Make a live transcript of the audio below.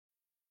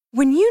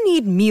When you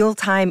need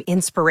mealtime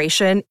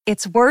inspiration,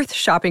 it's worth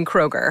shopping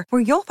Kroger,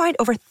 where you'll find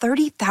over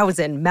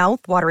 30,000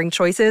 mouth-watering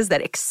choices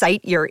that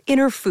excite your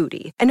inner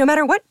foodie. And no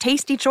matter what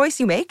tasty choice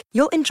you make,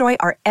 you'll enjoy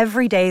our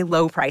everyday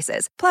low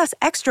prices, plus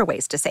extra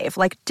ways to save,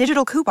 like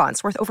digital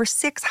coupons worth over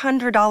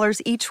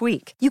 $600 each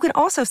week. You can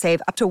also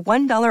save up to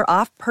 $1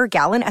 off per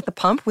gallon at the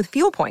pump with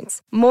fuel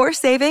points. More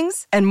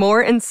savings and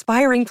more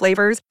inspiring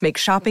flavors make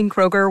shopping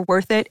Kroger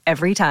worth it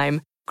every time.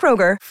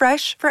 Kroger,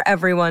 fresh for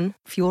everyone.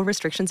 Fuel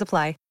restrictions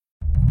apply.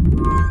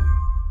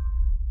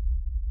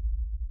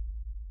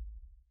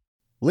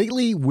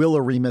 Lately, Will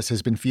Oremus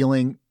has been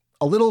feeling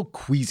a little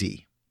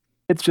queasy.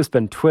 It's just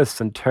been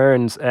twists and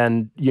turns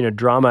and,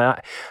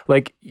 drama.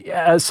 Like,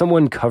 as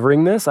someone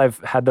covering this, I've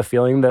had the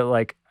feeling that,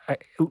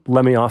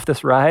 let me off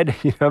this ride.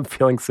 I'm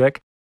feeling sick.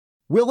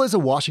 Will is a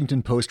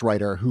Washington Post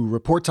writer who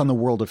reports on the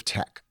world of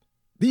tech.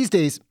 These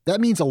days,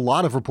 that means a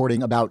lot of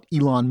reporting about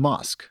Elon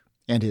Musk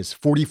and his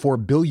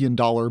 $44 billion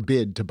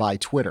bid to buy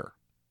Twitter.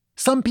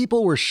 Some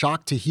people were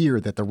shocked to hear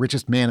that the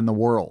richest man in the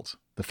world,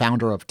 the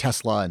founder of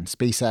Tesla and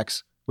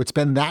SpaceX, would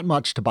spend that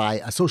much to buy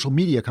a social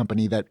media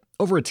company that,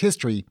 over its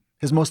history,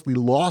 has mostly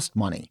lost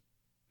money.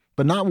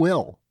 But not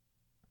Will.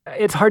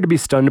 It's hard to be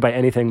stunned by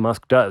anything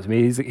Musk does. I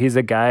mean, he's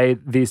a guy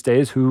these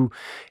days who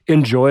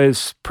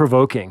enjoys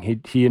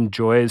provoking. He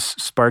enjoys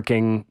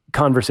sparking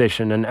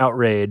conversation and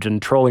outrage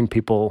and trolling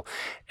people.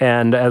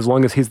 And as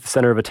long as he's the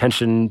center of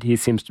attention, he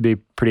seems to be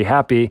pretty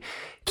happy.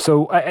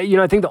 So, I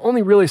think the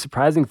only really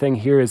surprising thing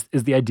here is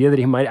the idea that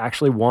he might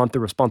actually want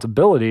the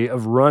responsibility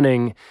of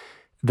running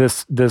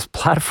this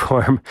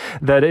platform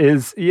that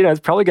is, it's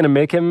probably going to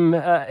make him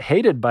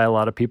hated by a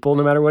lot of people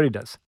no matter what he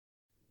does.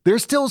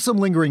 There's still some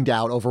lingering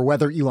doubt over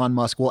whether Elon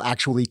Musk will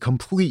actually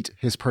complete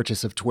his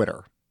purchase of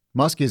Twitter.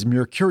 Musk is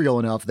mercurial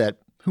enough that,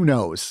 who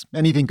knows,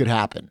 anything could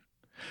happen.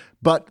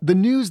 But the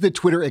news that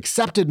Twitter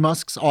accepted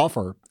Musk's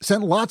offer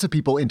sent lots of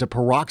people into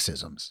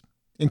paroxysms,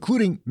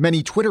 including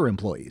many Twitter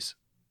employees.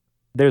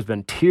 There's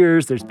been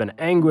tears, there's been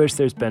anguish,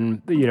 there's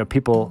been,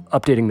 people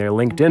updating their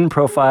LinkedIn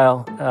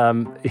profile.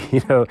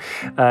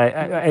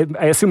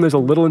 I assume there's a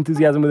little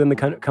enthusiasm within the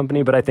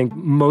company, but I think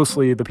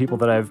mostly the people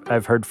that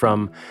I've heard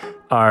from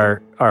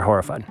are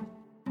horrified.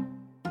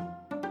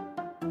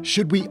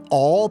 Should we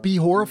all be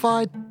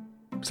horrified?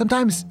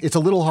 Sometimes it's a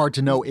little hard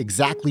to know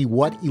exactly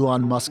what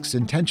Elon Musk's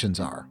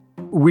intentions are.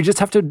 We just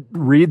have to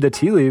read the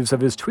tea leaves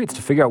of his tweets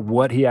to figure out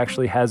what he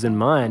actually has in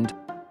mind.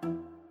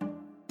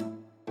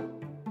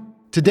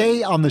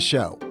 Today on the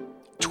show,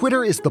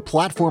 Twitter is the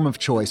platform of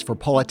choice for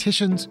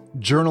politicians,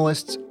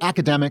 journalists,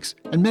 academics,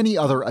 and many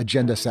other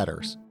agenda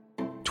setters.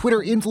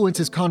 Twitter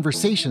influences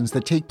conversations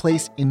that take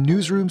place in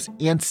newsrooms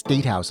and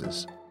state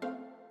houses.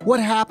 What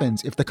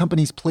happens if the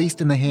company's placed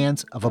in the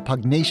hands of a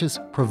pugnacious,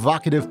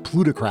 provocative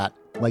plutocrat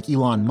like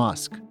Elon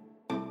Musk?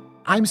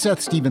 I'm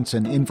Seth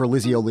Stevenson in for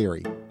Lizzie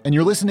O'Leary, and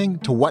you're listening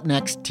to What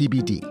Next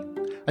TBD,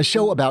 a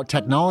show about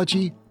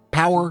technology,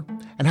 power,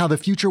 and how the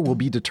future will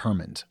be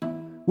determined.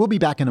 We'll be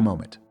back in a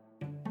moment.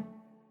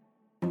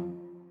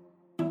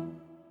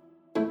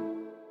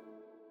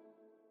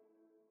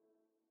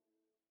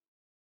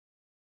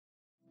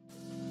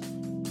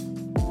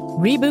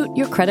 Reboot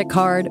your credit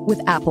card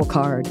with Apple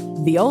Card,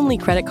 the only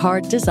credit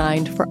card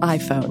designed for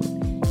iPhone.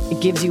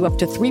 It gives you up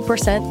to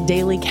 3%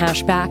 daily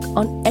cash back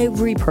on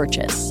every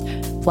purchase.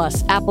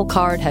 Plus, Apple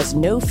Card has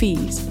no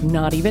fees,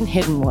 not even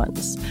hidden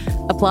ones.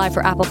 Apply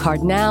for Apple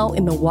Card now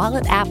in the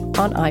Wallet app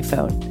on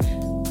iPhone.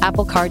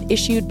 Apple Card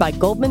issued by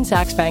Goldman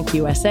Sachs Bank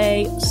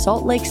USA,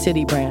 Salt Lake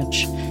City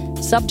branch.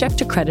 Subject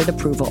to credit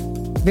approval.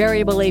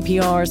 Variable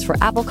APRs for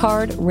Apple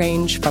Card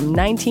range from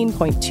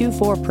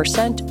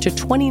 19.24% to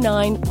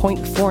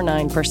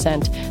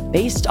 29.49%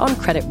 based on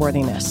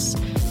creditworthiness.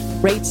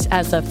 Rates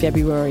as of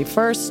February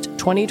 1st,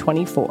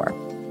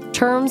 2024.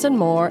 Terms and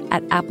more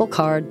at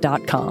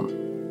applecard.com.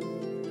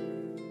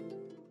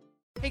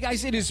 Hey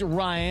guys, it is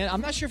Ryan. I'm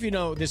not sure if you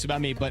know this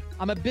about me, but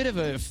I'm a bit of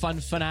a fun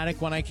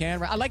fanatic when I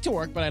can. I like to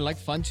work, but I like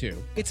fun too.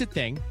 It's a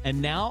thing.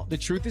 And now the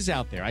truth is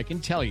out there. I can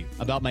tell you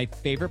about my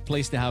favorite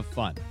place to have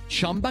fun.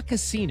 Chumba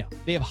Casino.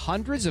 They have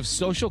hundreds of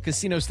social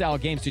casino style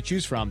games to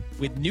choose from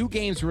with new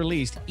games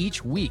released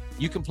each week.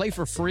 You can play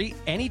for free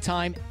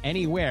anytime,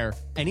 anywhere.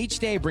 And each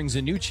day brings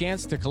a new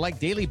chance to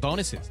collect daily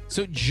bonuses.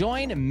 So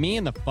join me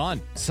in the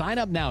fun. Sign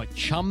up now at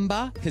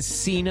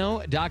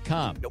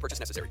ChumbaCasino.com. No purchase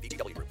necessary.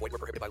 VGW. Void where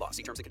prohibited by law.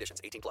 See terms and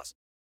conditions. 18+.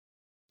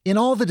 In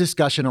all the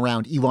discussion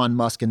around Elon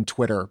Musk and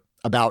Twitter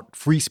about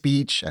free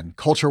speech and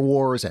culture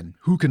wars and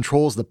who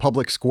controls the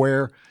public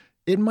square,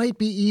 it might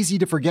be easy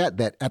to forget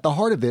that at the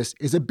heart of this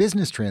is a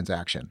business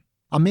transaction.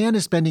 A man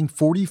is spending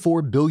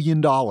 $44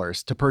 billion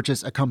to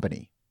purchase a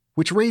company,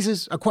 which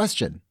raises a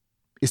question.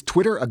 Is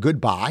Twitter a good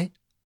buy?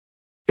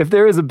 If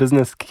there is a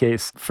business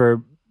case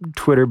for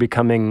Twitter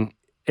becoming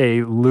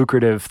a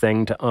lucrative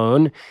thing to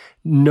own,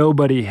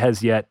 nobody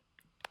has yet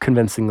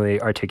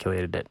convincingly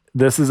articulated it.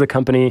 This is a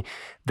company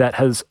that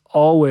has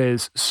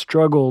always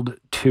struggled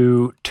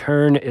to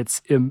turn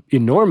its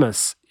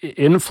enormous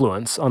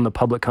influence on the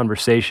public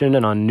conversation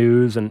and on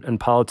news and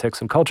politics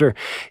and culture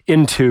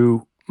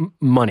into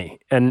money.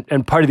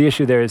 And part of the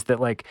issue there is that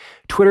like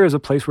Twitter is a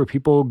place where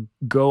people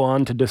go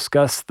on to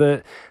discuss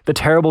the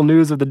terrible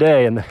news of the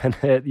day and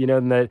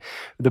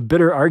the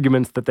bitter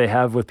arguments that they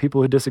have with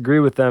people who disagree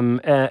with them.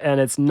 And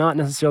it's not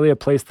necessarily a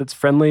place that's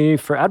friendly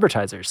for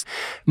advertisers.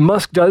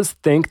 Musk does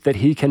think that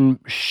he can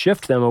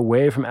shift them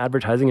away from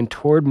advertising and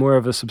toward more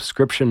of a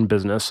subscription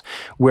business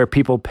where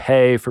people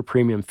pay for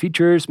premium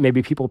features.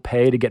 Maybe people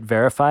pay to get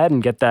verified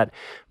and get that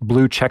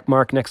blue check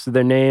mark next to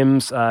their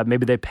names.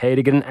 Maybe they pay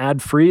to get an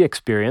ad-free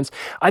experience.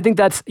 I think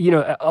that's,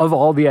 of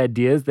all the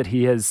ideas that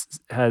he has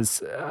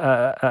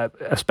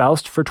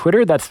espoused for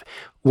Twitter, that's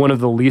one of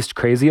the least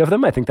crazy of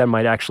them. I think that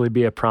might actually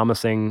be a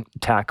promising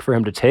tack for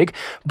him to take.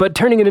 But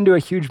turning it into a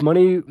huge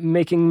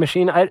money-making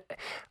machine,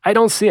 I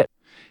don't see it.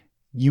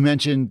 You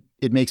mentioned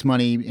it makes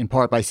money in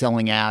part by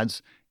selling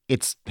ads.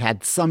 It's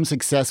had some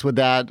success with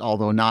that,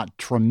 although not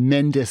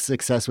tremendous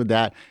success with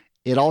that.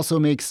 It also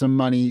makes some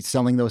money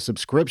selling those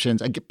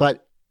subscriptions.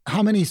 But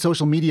how many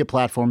social media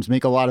platforms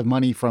make a lot of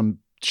money from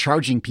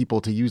charging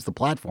people to use the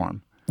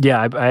platform?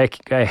 Yeah, I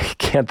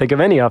can't think of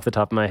any off the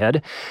top of my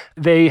head.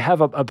 They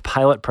have a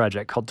pilot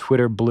project called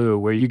Twitter Blue,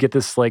 where you get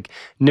this like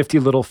nifty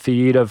little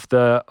feed of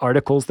the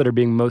articles that are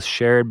being most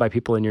shared by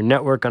people in your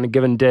network on a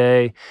given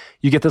day.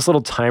 You get this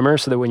little timer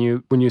so that when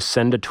you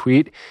send a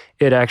tweet,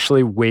 it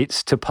actually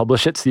waits to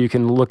publish it so you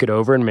can look it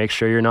over and make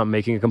sure you're not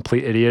making a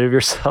complete idiot of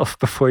yourself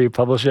before you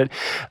publish it.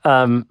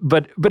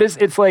 But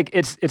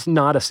it's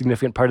not a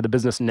significant part of the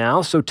business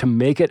now. So to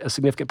make it a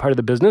significant part of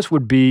the business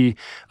would be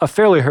a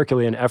fairly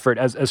Herculean effort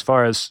as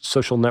far as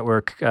social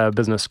network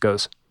business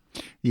goes.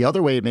 The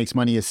other way it makes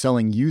money is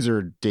selling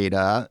user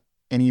data.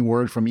 Any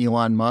word from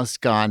Elon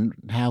Musk on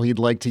how he'd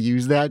like to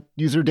use that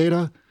user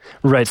data?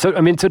 Right. So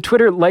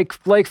Twitter, like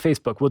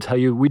Facebook, will tell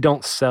you we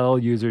don't sell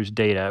users'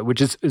 data,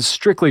 which is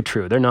strictly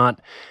true. They're not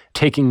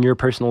taking your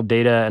personal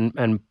data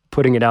and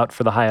putting it out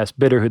for the highest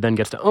bidder who then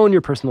gets to own your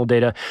personal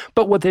data.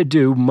 But what they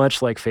do,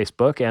 much like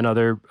Facebook and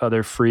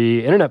other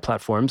free internet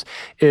platforms,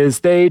 is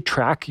they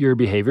track your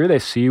behavior. They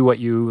see what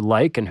you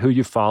like and who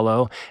you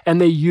follow,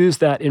 and they use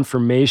that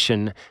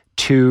information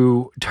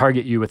to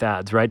target you with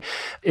ads, right?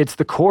 It's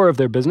the core of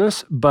their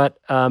business, but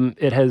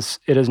it has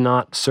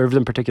not served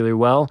them particularly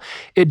well.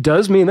 It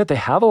does mean that they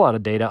have a lot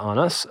of data on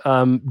us,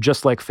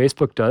 just like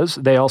Facebook does.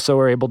 They also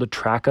are able to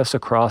track us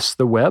across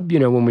the web.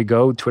 When we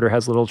go, Twitter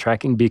has little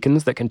tracking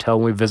beacons that can tell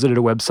when we visited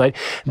a website.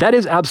 That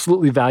is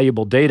absolutely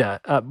valuable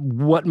data.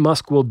 What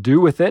Musk will do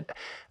with it,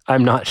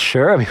 I'm not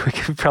sure. I mean, you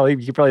could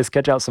probably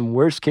sketch out some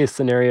worst case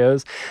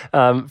scenarios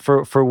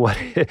for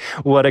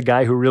what a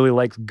guy who really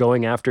likes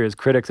going after his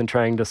critics and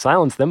trying to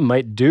silence them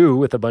might do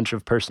with a bunch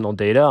of personal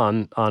data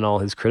on all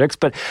his critics.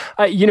 But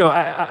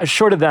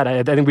short of that,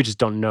 I think we just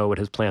don't know what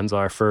his plans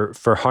are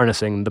for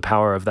harnessing the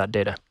power of that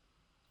data.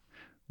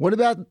 What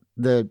about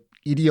the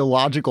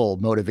ideological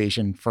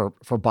motivation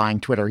for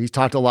buying Twitter? He's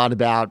talked a lot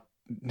about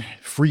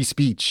free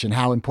speech and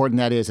how important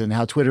that is, and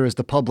how Twitter is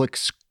the public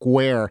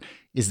square.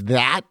 Is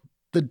that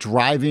the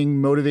driving,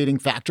 motivating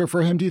factor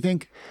for him, do you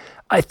think?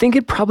 I think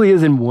it probably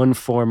is in one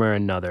form or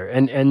another.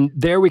 And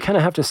there we kind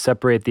of have to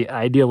separate the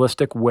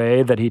idealistic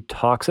way that he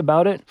talks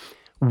about it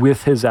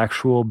with his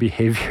actual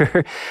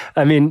behavior.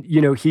 I mean,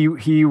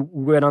 he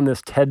went on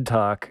this TED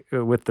Talk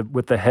with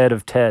the head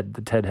of TED,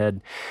 the TED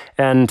head,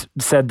 and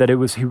said that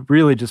he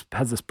really just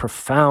has this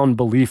profound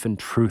belief in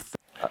truth.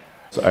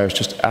 So I was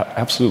just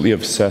absolutely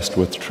obsessed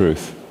with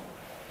truth,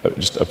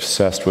 just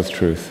obsessed with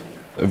truth.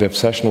 The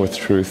obsession with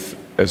truth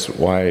is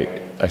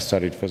why I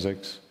studied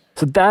physics.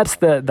 So that's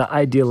the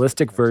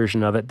idealistic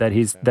version of it that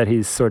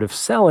he's sort of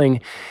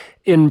selling.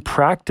 In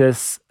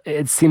practice,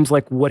 it seems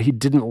like what he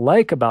didn't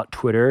like about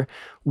Twitter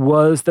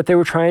was that they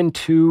were trying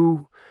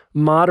to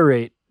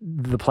moderate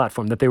the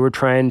platform, that they were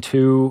trying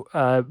to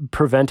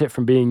prevent it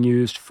from being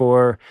used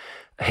for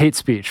hate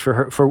speech,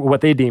 for what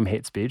they deem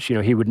hate speech.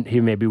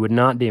 He maybe would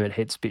not deem it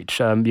hate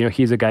speech.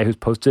 He's a guy who's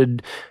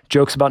posted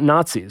jokes about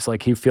Nazis.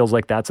 Like, he feels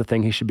like that's a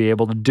thing he should be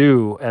able to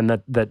do, and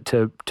that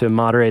to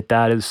moderate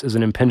that is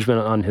an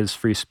impingement on his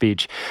free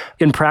speech.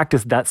 In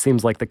practice, that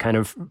seems like the kind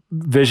of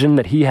vision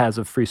that he has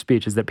of free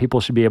speech, is that people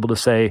should be able to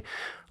say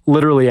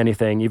literally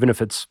anything, even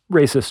if it's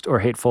racist or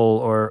hateful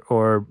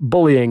or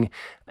bullying.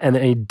 And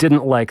he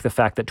didn't like the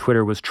fact that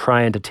Twitter was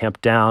trying to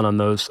tamp down on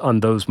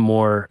those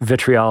more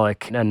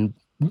vitriolic and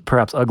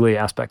perhaps ugly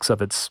aspects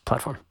of its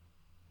platform.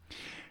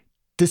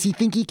 Does he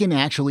think he can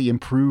actually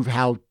improve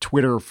how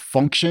Twitter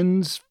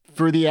functions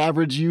for the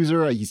average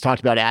user? He's talked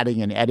about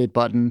adding an edit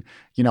button.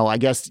 I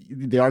guess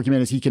the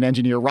argument is he can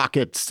engineer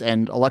rockets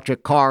and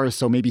electric cars,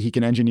 so maybe he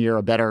can engineer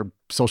a better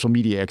social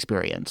media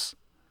experience.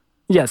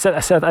 Yeah,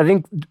 Seth, I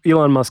think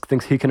Elon Musk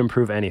thinks he can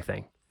improve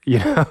anything. He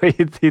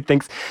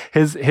thinks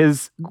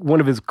his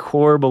one of his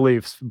core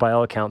beliefs, by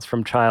all accounts,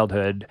 from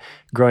childhood,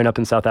 growing up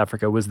in South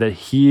Africa, was that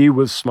he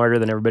was smarter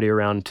than everybody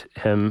around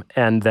him,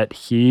 and that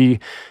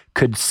he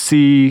could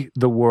see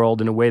the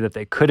world in a way that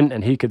they couldn't,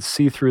 and he could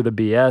see through the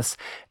BS,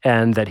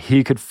 and that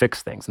he could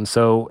fix things. And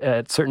so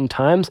at certain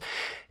times,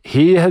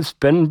 he has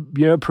been,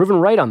 proven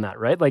right on that,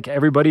 right? Like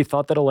everybody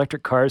thought that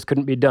electric cars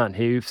couldn't be done.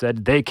 He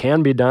said they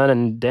can be done,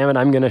 and damn it,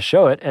 I'm going to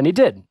show it. And he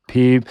did.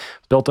 He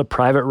built a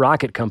private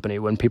rocket company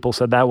when people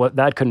said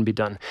that couldn't be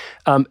done.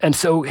 And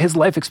so his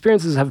life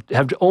experiences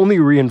have only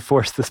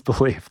reinforced this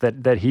belief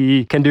that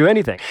he can do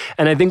anything.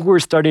 And I think we're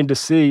starting to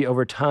see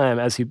over time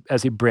as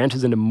he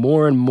branches into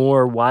more and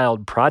more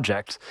wild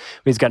projects.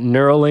 He's got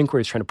Neuralink, where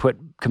he's trying to put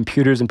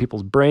computers in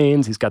people's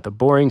brains. He's got the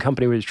Boring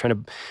Company, where he's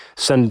trying to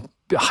send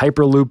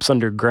hyperloops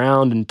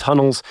underground and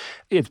tunnels.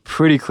 It's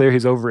pretty clear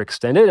he's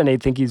overextended, and I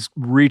think he's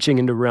reaching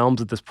into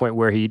realms at this point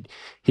where he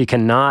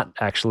cannot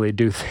actually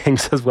do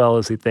things as well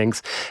as he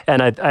thinks.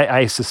 And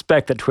I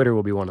suspect that Twitter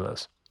will be one of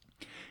those.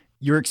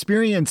 Your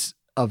experience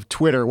of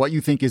Twitter, what you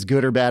think is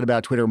good or bad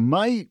about Twitter,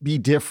 might be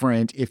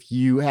different if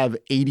you have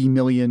 80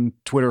 million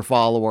Twitter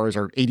followers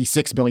or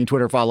 86 million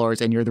Twitter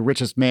followers and you're the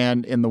richest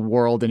man in the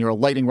world and you're a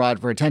lightning rod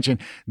for attention,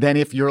 than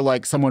if you're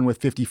like someone with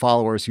 50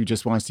 followers who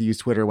just wants to use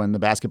Twitter when the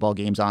basketball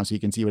game's on so you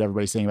can see what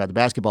everybody's saying about the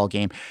basketball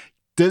game.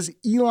 Does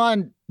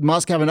Elon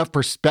Musk have enough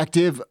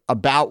perspective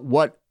about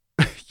what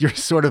your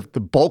sort of the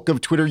bulk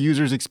of Twitter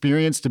users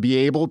experience to be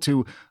able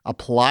to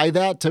apply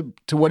that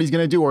to what he's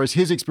going to do? Or is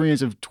his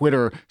experience of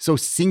Twitter so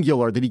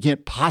singular that he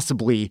can't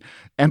possibly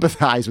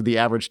empathize with the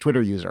average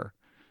Twitter user?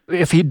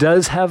 If he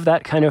does have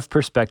that kind of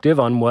perspective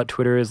on what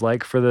Twitter is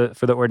like for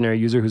the ordinary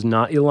user who's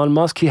not Elon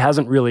Musk, he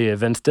hasn't really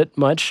evinced it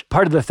much.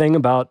 Part of the thing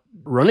about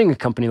running a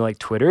company like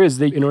Twitter is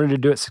that in order to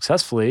do it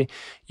successfully,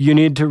 you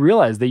need to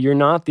realize that you're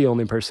not the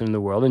only person in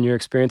the world, and your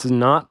experience is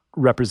not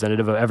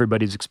representative of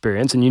everybody's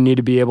experience, and you need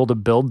to be able to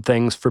build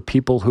things for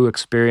people who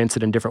experience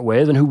it in different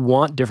ways and who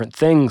want different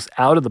things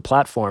out of the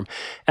platform.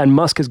 And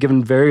Musk has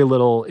given very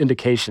little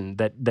indication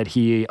that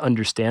he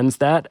understands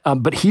that,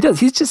 but he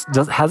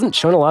hasn't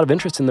shown a lot of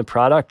interest in the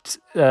product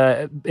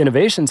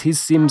innovations. He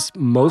seems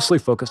mostly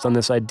focused on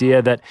this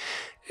idea that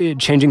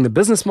changing the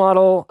business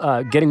model,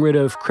 getting rid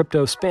of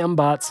crypto spam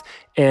bots,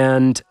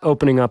 and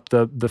opening up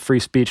the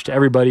free speech to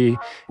everybody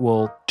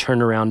will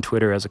turn around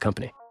Twitter as a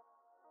company.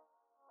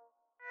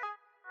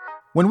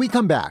 When we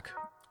come back,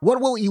 what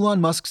will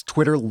Elon Musk's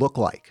Twitter look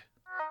like?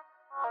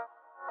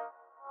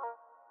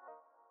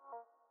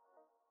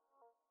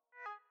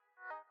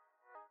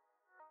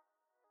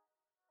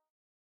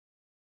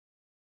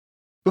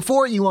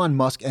 Before Elon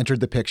Musk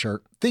entered the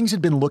picture, things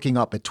had been looking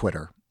up at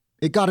Twitter.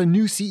 It got a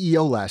new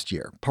CEO last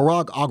year,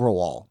 Parag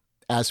Agrawal,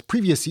 as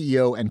previous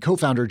CEO and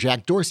co-founder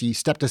Jack Dorsey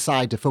stepped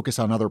aside to focus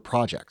on other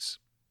projects.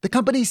 The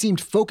company seemed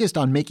focused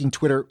on making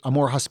Twitter a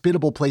more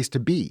hospitable place to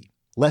be.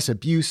 Less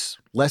abuse,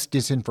 less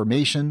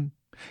disinformation.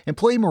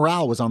 Employee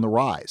morale was on the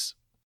rise.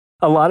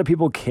 A lot of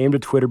people came to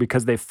Twitter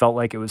because they felt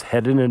like it was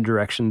headed in a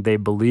direction they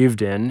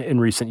believed in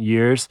recent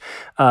years.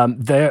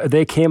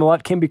 They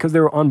came because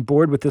they were on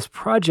board with this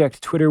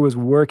project Twitter was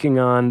working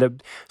on,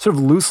 that sort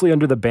of loosely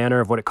under the banner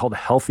of what it called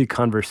healthy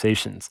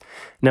conversations.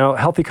 Now,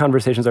 healthy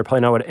conversations are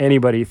probably not what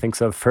anybody thinks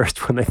of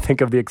first when they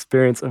think of the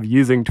experience of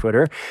using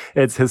Twitter.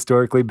 It's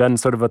historically been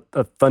sort of a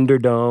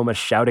Thunderdome, a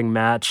shouting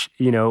match,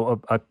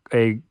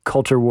 a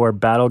culture war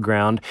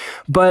battleground.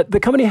 But the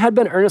company had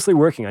been earnestly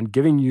working on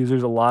giving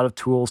users a lot of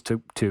tools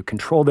to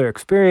control their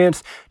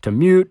experience, to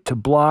mute, to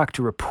block,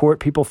 to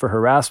report people for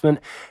harassment,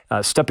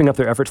 stepping up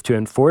their efforts to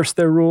enforce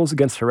their rules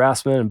against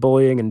harassment and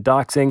bullying and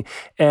doxing.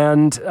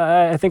 And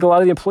I think a lot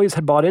of the employees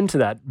had bought into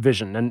that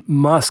vision. And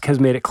Musk has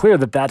made it clear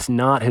that that's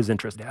not his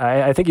interest.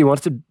 I think he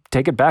wants to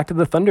take it back to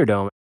the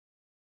Thunderdome.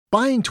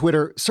 Buying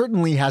Twitter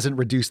certainly hasn't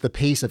reduced the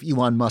pace of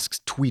Elon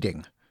Musk's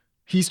tweeting.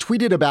 He's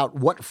tweeted about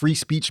what free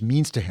speech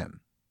means to him.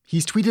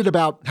 He's tweeted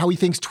about how he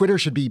thinks Twitter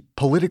should be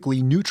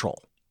politically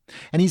neutral.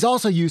 And he's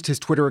also used his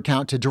Twitter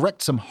account to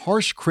direct some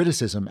harsh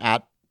criticism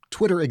at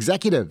Twitter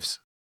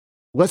executives.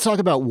 Let's talk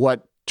about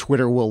what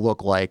Twitter will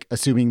look like,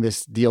 assuming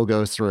this deal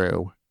goes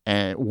through,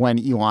 when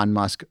Elon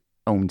Musk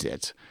owns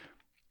it.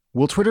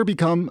 Will Twitter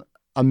become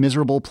a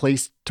miserable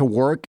place to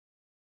work?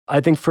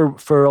 I think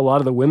for a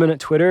lot of the women at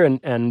Twitter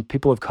and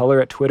people of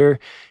color at Twitter,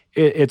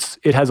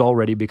 it has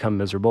already become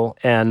miserable.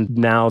 And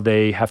now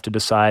they have to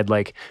decide,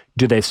 like,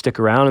 do they stick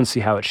around and see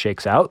how it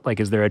shakes out? Like,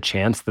 is there a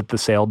chance that the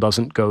sale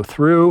doesn't go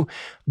through?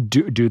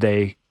 Do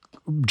they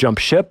jump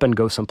ship and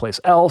go someplace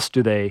else?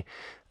 Do they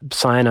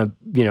sign a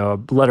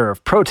letter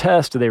of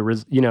protest? Do they,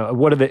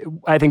 what are they?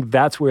 I think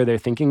that's where their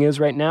thinking is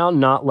right now.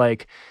 Not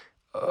like,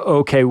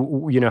 okay,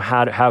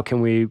 how can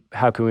we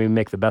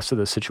make the best of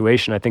this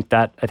situation? I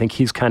think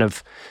he's kind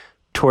of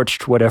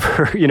torched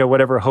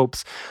whatever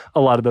hopes a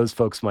lot of those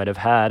folks might have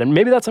had. And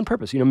maybe that's on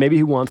purpose. Maybe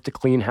he wants to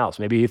clean house.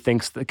 Maybe he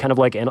thinks that, kind of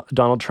like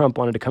Donald Trump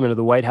wanted to come into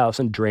the White House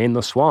and drain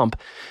the swamp.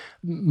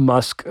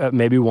 Musk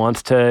maybe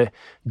wants to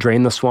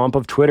drain the swamp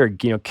of Twitter,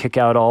 kick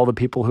out all the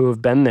people who have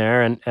been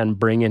there and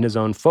bring in his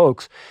own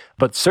folks.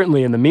 But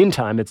certainly in the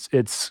meantime,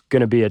 it's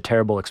going to be a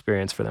terrible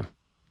experience for them.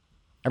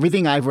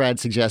 Everything I've read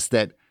suggests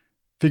that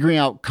figuring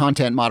out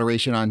content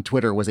moderation on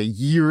Twitter was a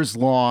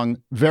years-long,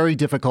 very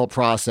difficult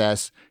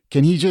process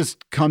Can he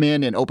just come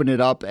in and open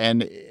it up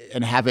and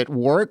have it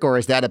work? Or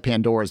is that a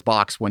Pandora's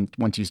box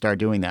once you start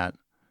doing that?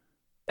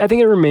 I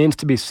think it remains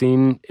to be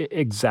seen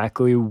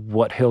exactly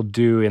what he'll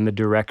do in the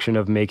direction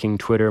of making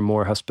Twitter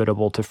more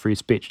hospitable to free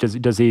speech.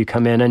 Does he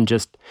come in and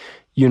just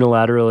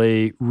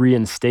unilaterally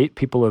reinstate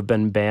people who have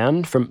been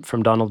banned,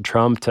 from Donald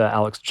Trump to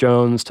Alex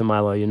Jones to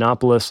Milo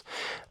Yiannopoulos?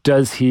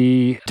 Does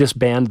he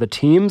disband the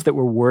teams that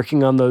were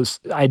working on those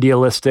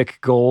idealistic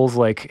goals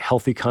like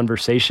healthy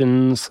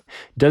conversations?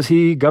 Does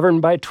he govern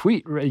by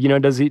tweet?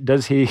 Does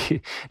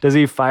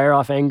he fire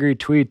off angry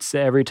tweets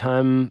every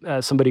time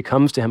somebody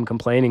comes to him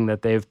complaining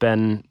that they've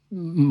been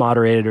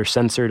moderated or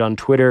censored on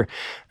Twitter?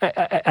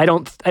 I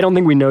don't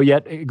think we know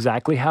yet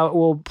exactly how it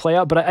will play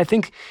out, but I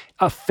think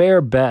a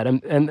fair bet,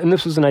 and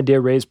this was an idea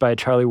raised by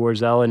Charlie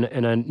Warzel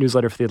in a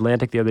newsletter for The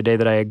Atlantic the other day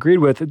that I agreed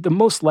with. The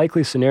most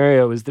likely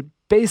scenario is that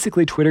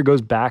basically Twitter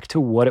goes back to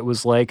what it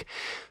was like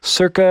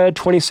circa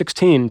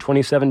 2016,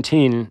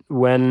 2017,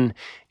 when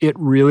it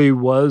really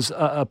was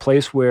a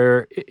place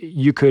where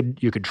you could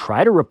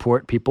try to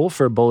report people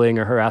for bullying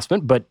or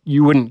harassment, but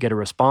you wouldn't get a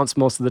response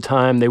most of the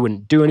time. They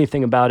wouldn't do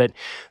anything about it.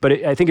 But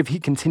I think if he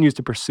continues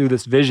to pursue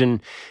this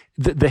vision,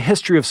 the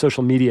history of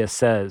social media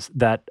says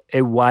that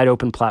a wide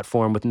open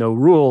platform with no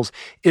rules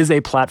is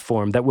a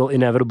platform that will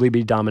inevitably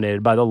be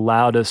dominated by the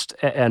loudest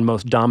and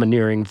most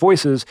domineering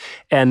voices,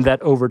 and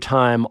that over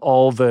time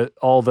all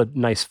the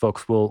nice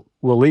folks will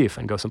leave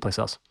and go someplace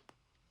else.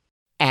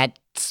 At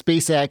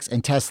SpaceX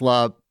and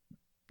Tesla,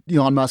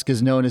 Elon Musk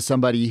is known as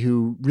somebody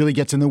who really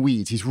gets in the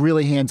weeds. He's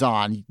really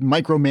hands-on,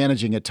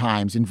 micromanaging at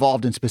times,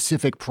 involved in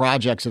specific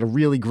projects at a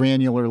really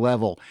granular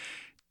level.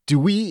 Do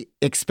we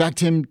expect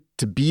him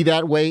to be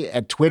that way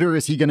at Twitter?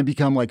 Is he going to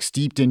become like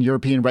steeped in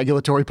European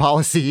regulatory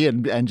policy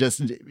and just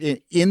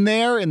in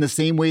there in the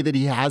same way that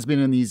he has been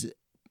in these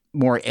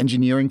more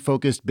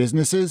engineering-focused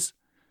businesses?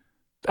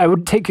 I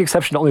would take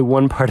exception to only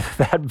one part of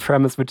that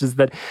premise, which is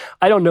that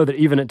I don't know that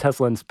even at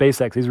Tesla and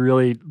SpaceX, he's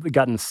really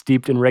gotten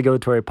steeped in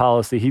regulatory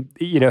policy.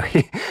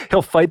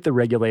 He'll fight the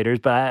regulators,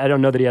 but I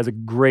don't know that he has a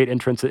great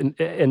interest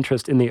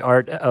in the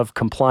art of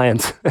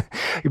compliance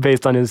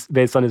based on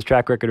his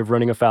track record of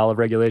running afoul of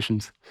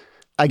regulations.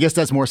 I guess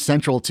that's more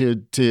central to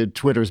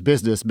Twitter's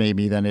business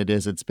maybe than it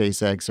is at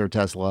SpaceX or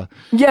Tesla.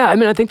 Yeah,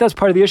 I think that's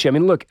part of the issue.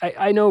 Look,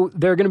 I know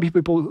there are going to be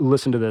people who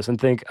listen to this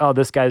and think, oh,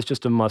 this guy's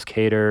just a Musk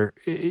hater.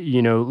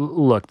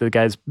 Look, the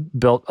guy's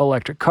built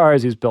electric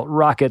cars. He's built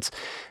rockets.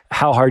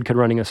 How hard could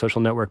running a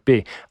social network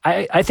be?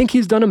 I think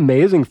he's done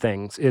amazing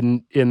things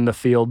in the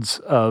fields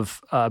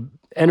of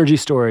energy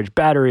storage,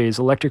 batteries,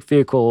 electric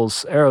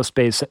vehicles,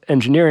 aerospace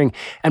engineering.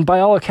 And by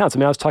all accounts,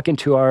 I was talking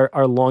to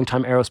our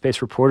longtime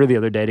aerospace reporter the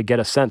other day to get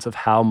a sense of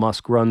how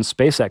Musk runs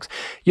SpaceX.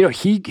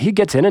 He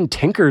gets in and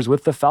tinkers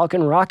with the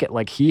Falcon rocket.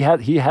 Like he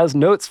has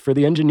notes for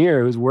the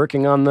engineer who's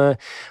working on the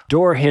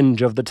door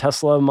hinge of the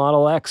Tesla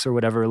Model X or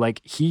whatever.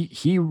 Like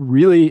he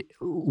really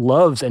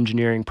loves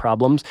engineering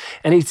problems,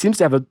 and he seems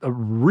to have a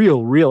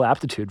real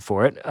aptitude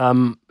for it.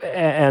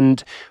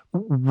 And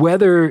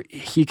whether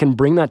he can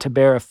bring that to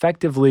bear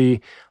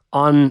effectively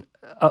on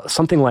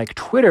something like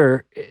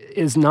Twitter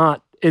is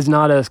not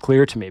as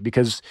clear to me,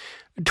 because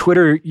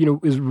Twitter,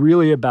 is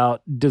really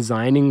about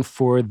designing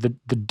for the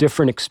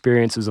different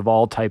experiences of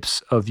all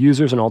types of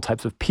users and all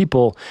types of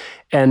people.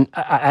 And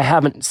I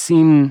haven't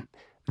seen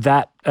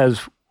that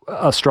as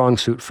a strong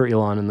suit for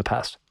Elon in the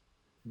past.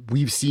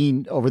 We've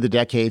seen over the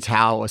decades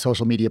how a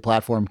social media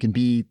platform can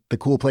be the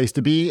cool place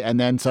to be, and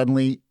then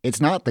suddenly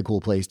it's not the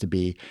cool place to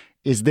be.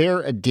 Is there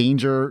a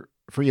danger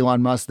for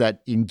Elon Musk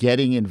that in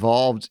getting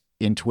involved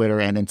in Twitter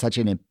and in such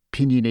an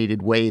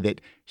opinionated way that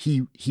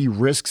he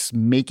risks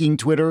making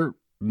Twitter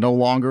no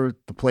longer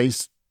the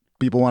place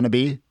people want to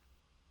be?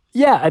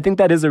 Yeah, I think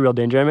that is a real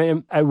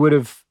danger. I would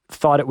have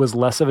thought it was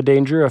less of a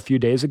danger a few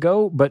days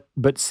ago,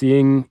 but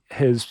seeing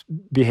his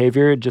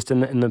behavior just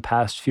in the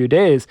past few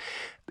days,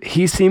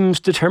 he seems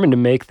determined to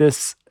make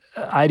this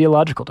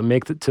ideological, to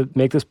make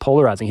this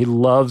polarizing. He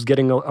loves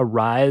getting a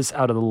rise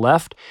out of the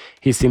left.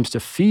 He seems to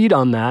feed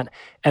on that,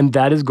 and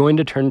that is going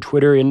to turn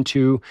Twitter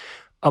into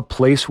a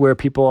place where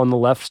people on the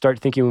left start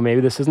thinking, well,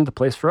 maybe this isn't the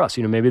place for us.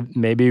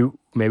 Maybe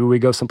we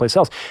go someplace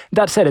else.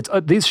 That said,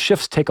 these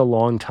shifts take a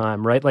long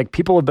time, right? Like,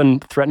 people have been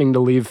threatening to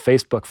leave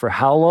Facebook for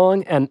how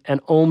long? And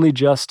only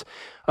just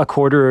a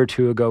quarter or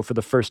two ago, for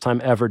the first time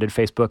ever, did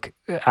Facebook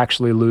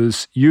actually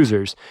lose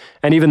users.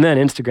 And even then,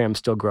 Instagram's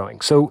still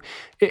growing. So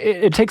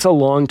it takes a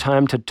long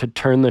time to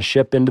turn the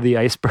ship into the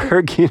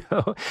iceberg,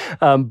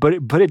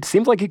 but it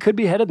seems like he could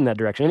be headed in that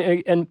direction.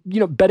 And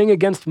betting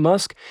against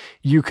Musk,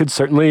 you could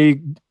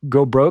certainly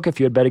go broke if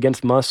you had bet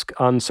against Musk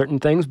on certain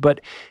things.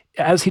 But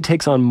as he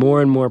takes on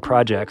more and more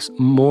projects,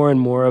 more and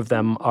more of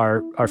them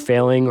are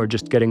failing or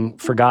just getting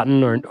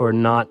forgotten or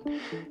not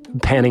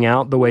panning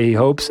out the way he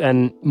hopes.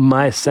 And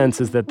my sense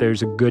is that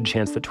there's a good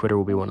chance that Twitter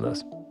will be one of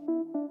those.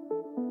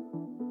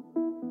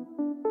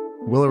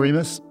 Will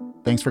Oremus,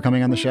 thanks for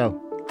coming on the show.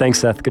 Thanks,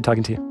 Seth. Good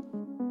talking to you.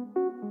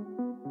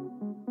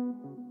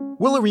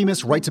 Will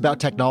Oremus writes about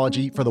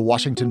technology for The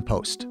Washington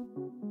Post.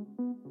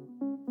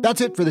 That's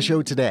it for the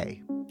show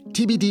today.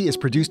 TBD is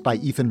produced by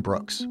Ethan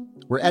Brooks.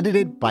 We're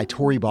edited by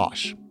Tori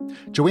Bosch.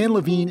 Joanne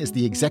Levine is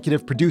the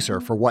executive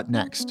producer for What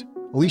Next.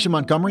 Alicia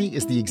Montgomery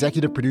is the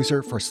executive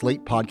producer for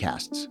Slate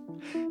Podcasts.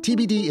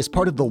 TBD is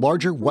part of the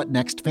larger What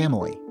Next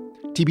family.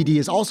 TBD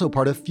is also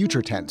part of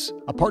Future Tense,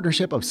 a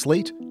partnership of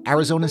Slate,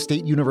 Arizona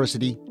State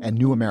University, and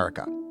New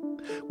America.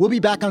 We'll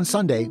be back on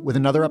Sunday with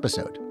another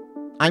episode.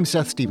 I'm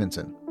Seth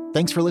Stevenson.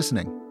 Thanks for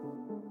listening.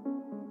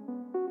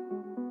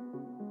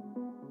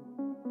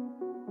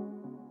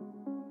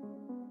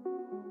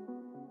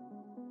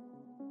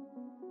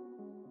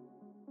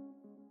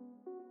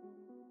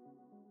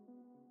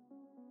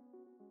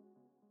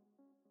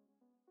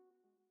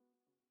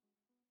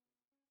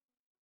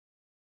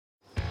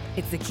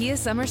 It's the Kia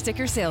Summer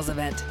Sticker Sales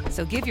Event,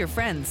 so give your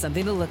friends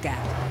something to look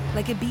at,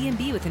 like a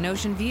B&B with an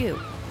ocean view,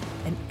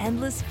 an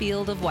endless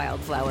field of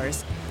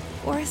wildflowers,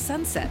 or a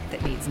sunset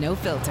that needs no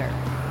filter.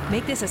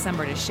 Make this a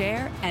summer to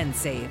share and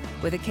save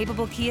with a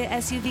capable Kia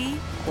SUV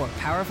or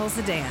powerful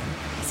sedan.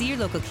 See your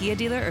local Kia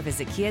dealer or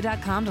visit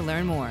kia.com to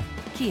learn more.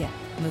 Kia,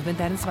 movement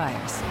that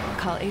inspires.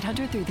 Call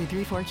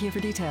 800-3334-KIA for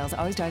details.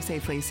 Always drive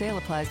safely. Sale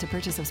applies to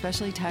purchase of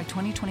specially tagged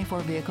 2024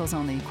 vehicles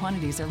only.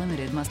 Quantities are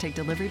limited. Must take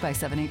delivery by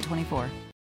 7/8/24.